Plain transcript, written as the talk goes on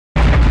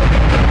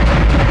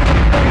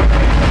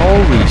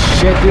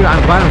shit, dude. I'm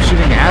glad I'm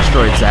shooting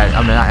asteroids at,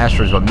 I mean, not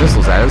asteroids, but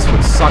missiles at. This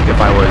would suck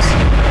if I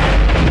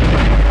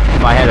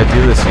had to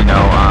do this, you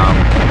know,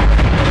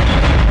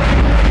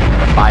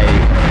 by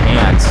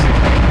hand.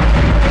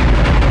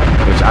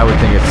 Which I would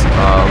think it's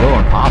a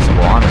little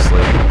impossible,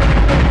 honestly.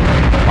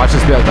 Watch this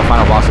be like the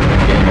final boss of the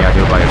game. You gotta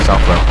do it by yourself,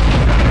 though.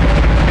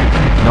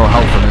 No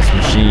help from this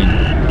machine.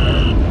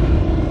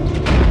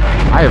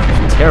 I have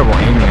terrible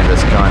aiming at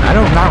this gun. I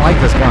do not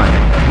like this gun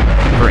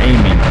for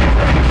aiming.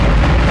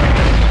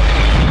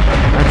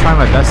 I'm trying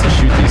my best to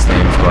shoot these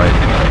things, but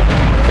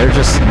they're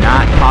just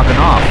not popping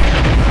off.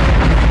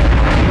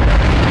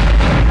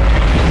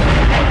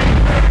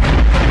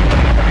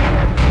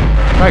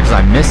 Probably because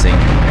I'm missing.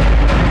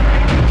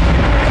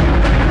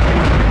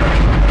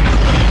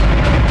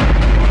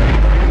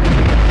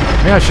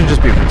 Maybe I should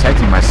just be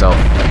protecting myself.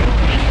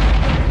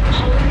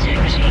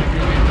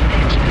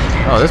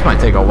 Oh, this might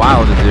take a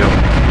while to do.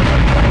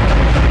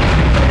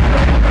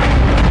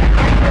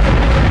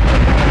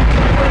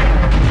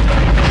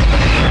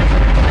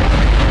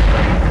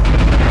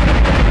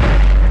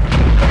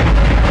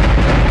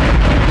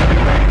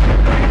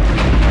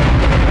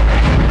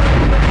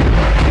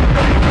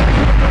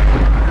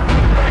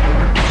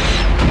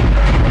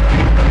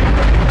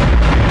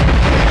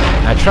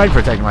 I tried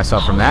protecting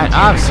myself from that.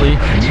 Obviously,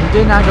 it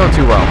did not go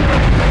too well.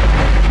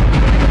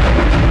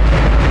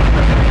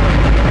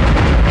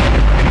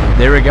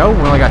 There we go. We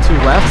only got 2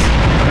 left.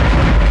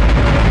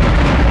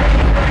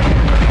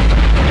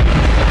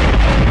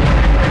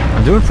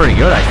 I'm doing pretty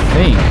good, I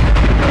think.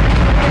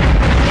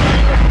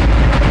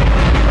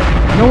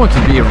 No one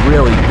can be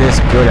really this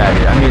good at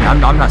it. I mean, I'm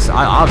not.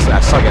 Obviously, I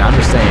suck at it. I'm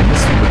just saying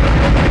this would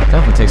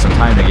definitely take some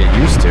time to get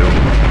used to.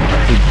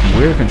 Dude,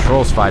 weird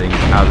controls fighting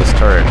out of this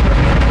turret.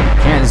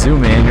 Can't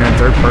zoom in. You're in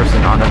third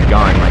person on a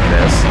gun like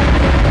this.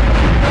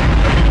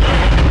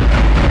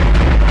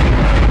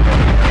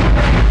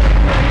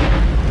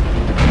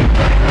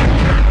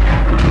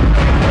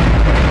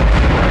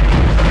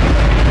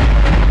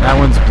 That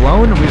one's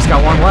blown, and we just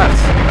got 1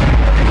 left.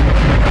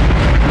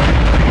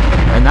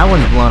 And that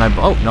one's blown.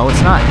 Oh, no,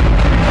 it's not.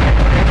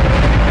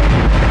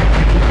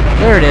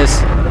 There it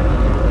is.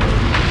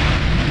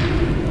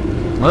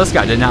 Well, this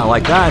guy did not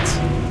like that.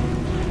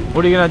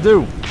 What are you gonna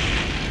do?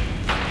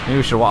 Maybe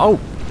we should. Oh,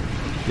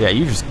 yeah,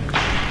 you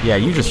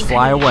just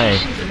fly away.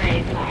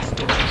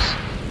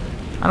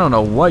 I don't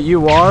know what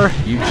you are,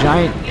 you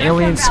giant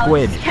alien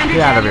squid. Get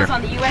out of here.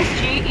 On the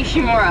USG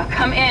Ishimura,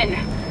 come in.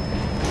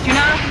 Do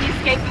not open the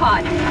escape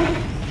pod.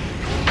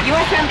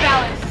 USM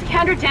Balance,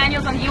 Commander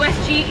Daniels on the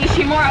USG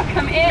Ishimura,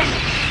 come in.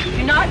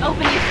 Do not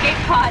open the escape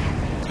pod.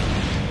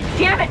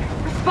 Damn it,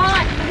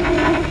 respond.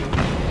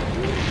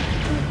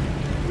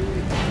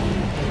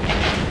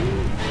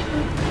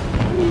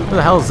 What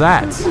the hell is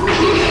that?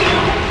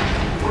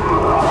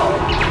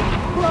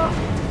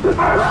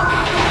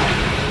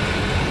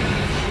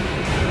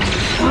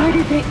 Why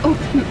did they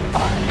open?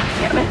 Oh,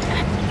 damn it.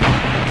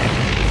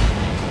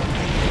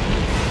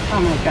 Oh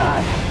my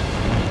god.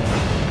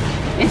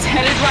 It's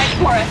headed right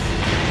for us.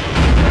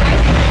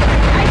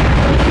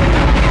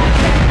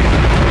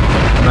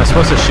 Am I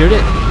supposed to shoot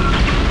it?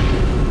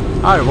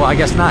 Alright, well, I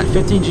guess not.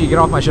 15G, get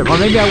off my ship. Or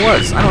maybe I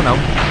was. I don't know.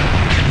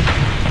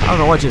 I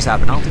don't know what just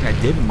happened. I don't think I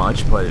did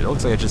much, but it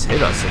looks like it just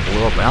hit us and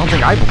blew up. I don't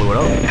think I blew it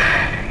up.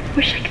 I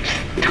wish I could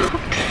just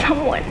talk to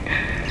someone.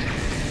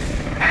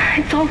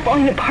 It's all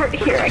falling apart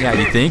here. Yeah,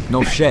 you think?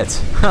 No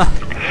shit.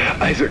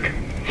 Isaac.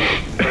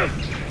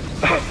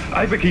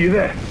 Isaac, are you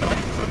there?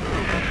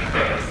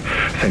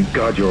 Thank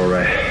God you're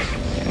alright.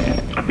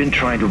 I've been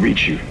trying to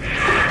reach you.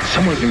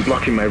 Someone's been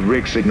blocking my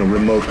rig signal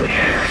remotely.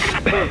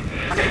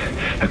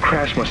 A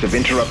crash must have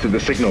interrupted the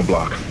signal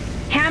block.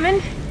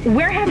 Hammond,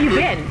 where have you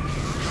been?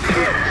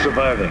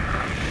 Surviving.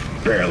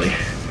 Barely.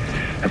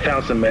 I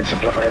found some med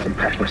supplies and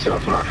patched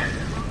myself up.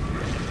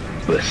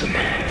 Listen.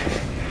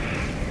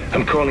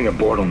 I'm calling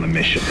aboard on the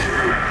mission.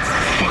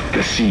 Fuck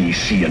the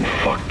CEC and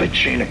fuck the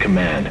chain of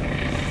command.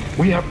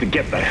 We have to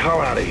get the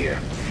hell out of here.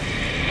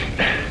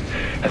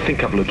 I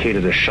think I've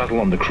located a shuttle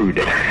on the crew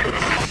deck.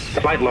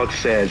 Flight log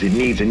says it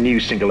needs a new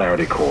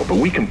singularity core, but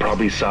we can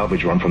probably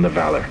salvage one from the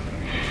Valor.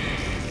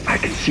 I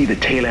can see the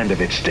tail end of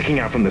it sticking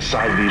out from the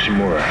side of the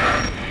Ishimura.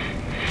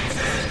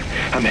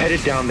 I'm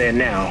headed down there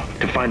now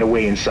to find a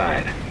way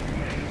inside.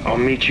 I'll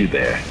meet you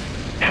there.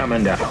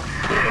 Hammond out.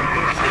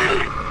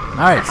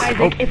 Alright.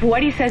 Isaac, if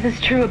what he says is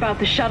true about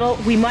the shuttle,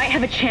 we might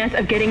have a chance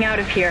of getting out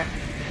of here.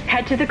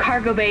 Head to the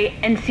cargo bay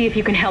and see if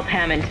you can help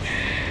Hammond.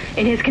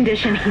 In his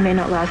condition, he may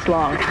not last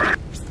long. Alright,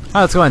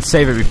 let's go ahead and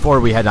save it before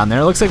we head down there.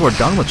 It looks like we're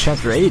done with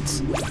Chapter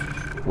 8.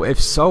 Well, if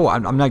so,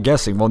 I'm not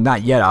guessing. Well,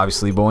 not yet,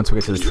 obviously, but once we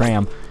get to the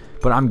tram.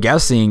 But I'm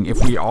guessing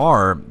if we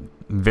are,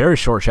 very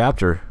short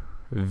chapter.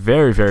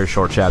 Very, very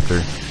short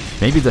chapter.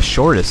 Maybe the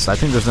shortest. I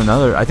think there's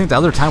another. I think the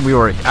other time we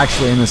were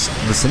actually in this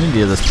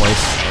vicinity of this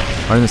place,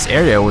 or in this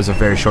area, was a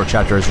very short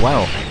chapter as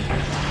well.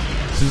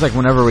 Seems like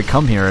whenever we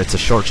come here, it's a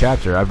short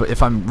chapter.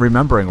 If I'm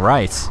remembering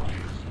right.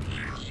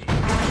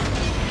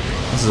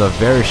 This is a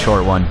very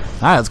short one.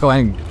 Alright, let's go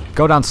ahead and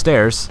go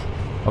downstairs.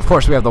 Of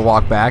course, we have to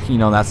walk back. You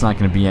know that's not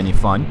going to be any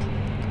fun.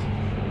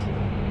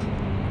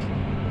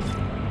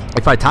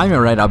 If I time it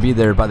right, I'll be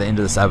there by the end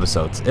of this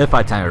episode. If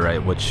I time it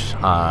right, which,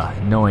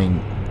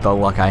 knowing the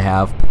luck I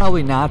have,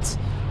 probably not.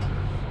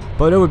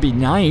 But it would be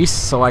nice,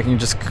 so I can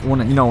just,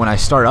 when I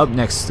start up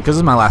next, because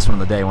this is my last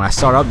one of the day. When I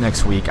start up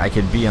next week, I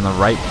could be on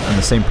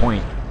the same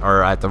point,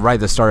 or at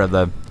the start of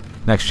the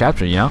next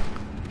chapter. You know?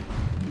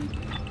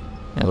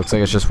 Yeah, it looks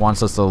like it just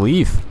wants us to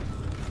leave.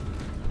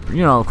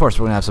 You know, of course,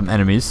 we're gonna have some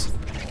enemies.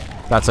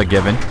 That's a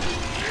given.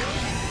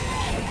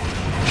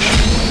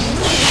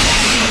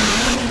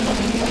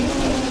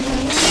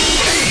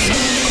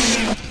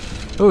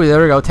 Ooh,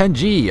 there we go.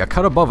 10G, a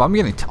cut above. I'm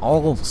getting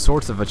all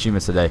sorts of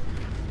achievements today.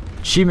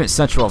 Achievement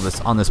central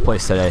on this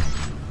place today.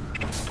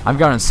 I've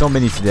gotten so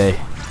many today.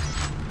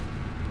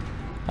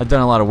 I've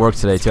done a lot of work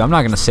today too. I'm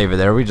not gonna save it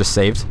there. We just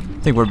saved. I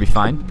think we'll be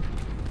fine.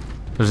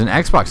 There's an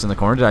Xbox in the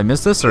corner. Did I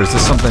miss this, or is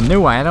this something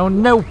new? I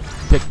don't know.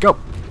 Pick up.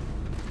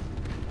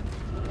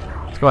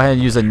 Let's go ahead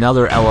and use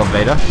another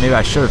elevator. Maybe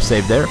I should have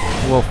saved there.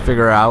 We'll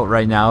figure out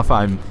right now if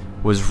I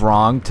was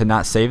wrong to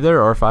not save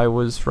there, or if I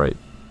was right.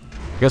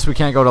 I guess we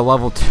can't go to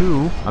level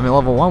 2. I mean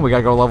level 1. We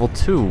gotta go to level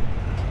 2,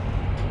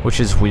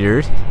 which is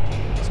weird.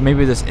 So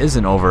maybe this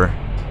isn't over.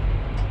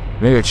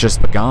 Maybe it's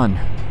just begun.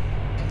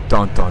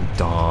 Dun dun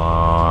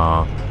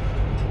dun.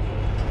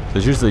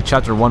 Because usually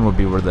chapter 1 would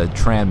be where the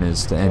tram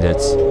is to end it.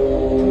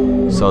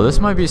 So this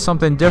might be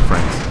something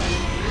different.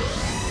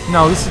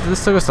 No,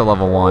 this took us to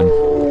level 1.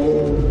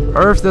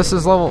 Or if this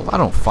is level... I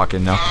don't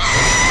fucking know.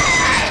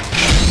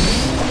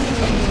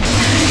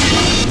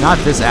 Not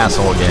this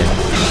asshole again.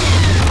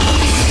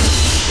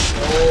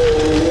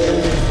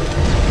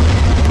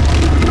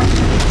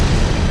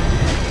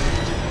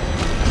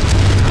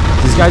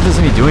 This guy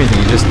doesn't even do anything.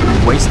 He just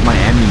wastes my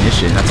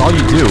ammunition. That's all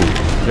you do.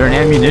 You're an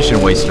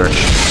ammunition waster.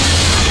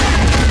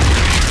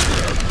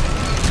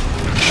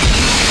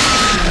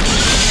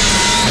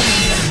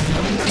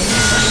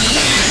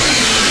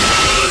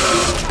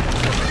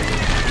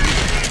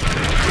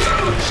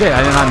 Shit,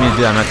 I did not mean to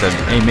do that. I meant to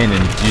aim in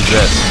and use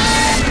this.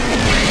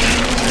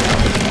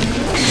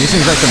 These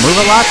things like to move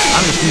a lot.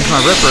 I'm just using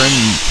my ripper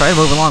and try to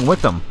move along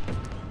with them.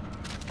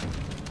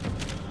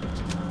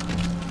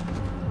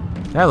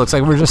 Yeah, it looks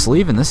like we're just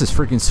leaving. This is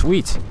freaking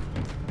sweet.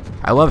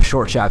 I love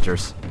short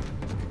chapters.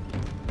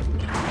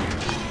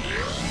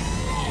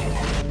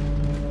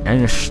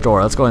 And a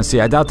store. Let's go and see.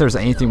 I doubt there's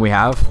anything we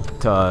have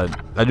to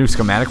a new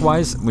schematic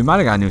wise. We might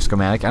have got a new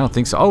schematic. I don't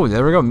think so. Oh,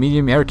 there we go.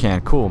 Medium air can.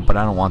 Cool, but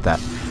I don't want that.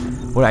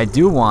 What I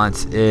do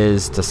want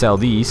is to sell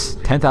these.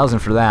 10,000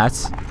 for that.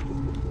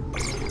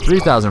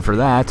 3,000 for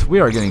that. We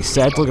are getting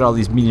set. Look at all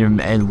these medium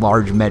and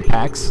large med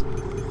packs.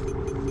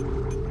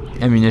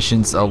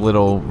 Ammunition's a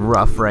little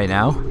rough right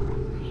now.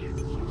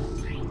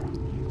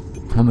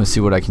 I'm gonna see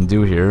what I can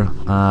do here.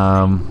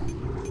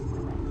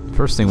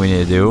 First thing we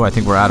need to do, I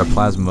think we're out of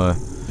plasma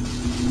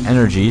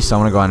energy, so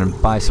I'm gonna go ahead and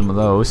buy some of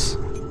those.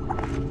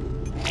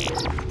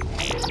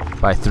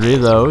 Buy 3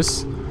 of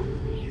those.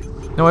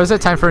 No, is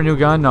it time for a new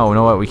gun? No, you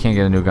know what? We can't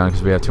get a new gun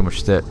because we have too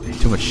much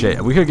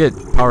shit. We could get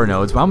power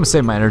nodes, but I'm gonna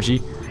save my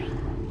energy.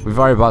 We've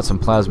already bought some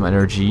plasma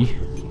energy,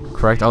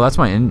 correct? Oh, that's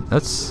my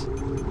that's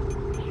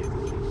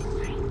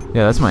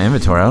my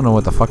inventory. I don't know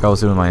what the fuck I was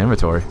doing in my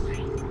inventory.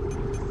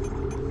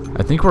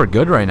 I think we're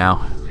good right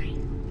now.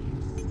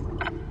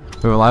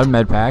 We have a lot of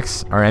med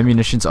packs. Our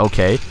ammunition's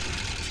okay.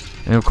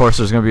 And of course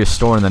there's going to be a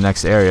store in the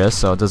next area,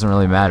 so it doesn't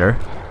really matter.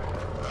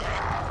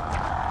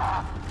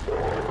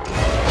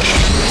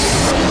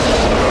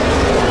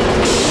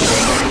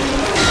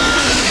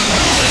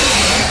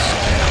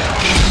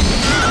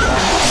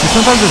 See,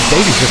 sometimes his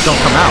babies just don't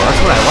come out.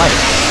 That's what I like.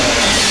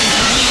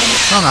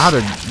 I don't know how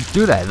to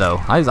do that though.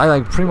 I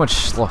like pretty much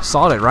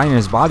saw it right in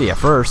his body at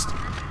first.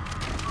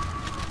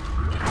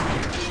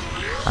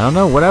 I don't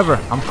know, whatever.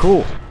 I'm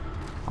cool.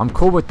 I'm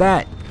cool with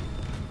that.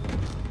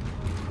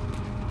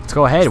 Let's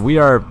go ahead. We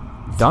are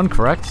done,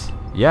 correct?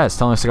 Yeah, it's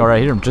telling us to go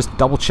right here. I'm just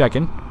double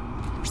checking.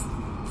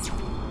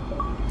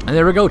 And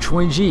there we go.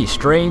 Twin G,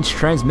 Strange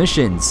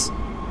Transmissions.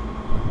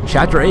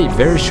 Chapter 8,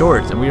 very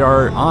short. And we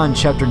are on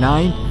Chapter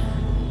 9.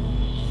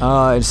 In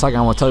a second,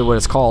 I want to tell you what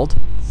it's called.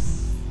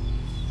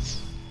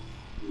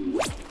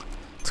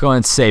 Let's go ahead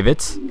and save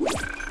it.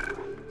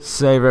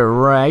 Save it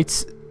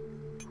right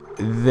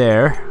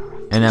there.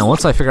 And then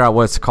once I figure out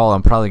what it's called,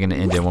 I'm probably going to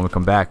end it. When we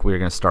come back, we're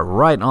going to start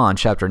right on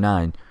Chapter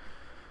 9.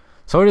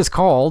 So it is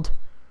called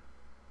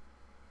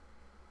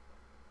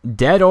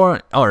Dead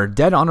on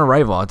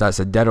Arrival. I thought it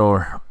said Dead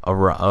or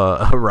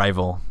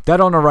Arrival. Dead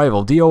on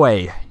Arrival,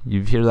 DOA.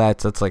 You hear that?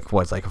 That's like,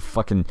 what? It's like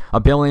a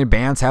billion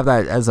bands have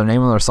that as the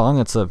name of their song.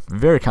 It's a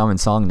very common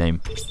song name.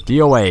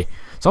 DOA.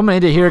 So I'm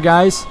going to end it here,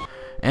 guys.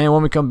 And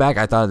when we come back,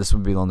 I thought this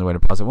would be the only way to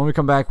pause it. When we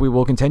come back, we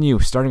will continue.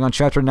 Starting on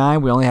Chapter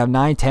 9, we only have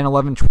 9, 10,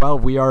 11,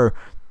 12. We are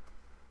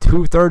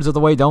 2/3 of the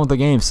way done with the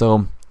game,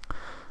 so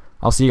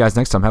I'll see you guys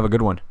next time. Have a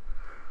good one.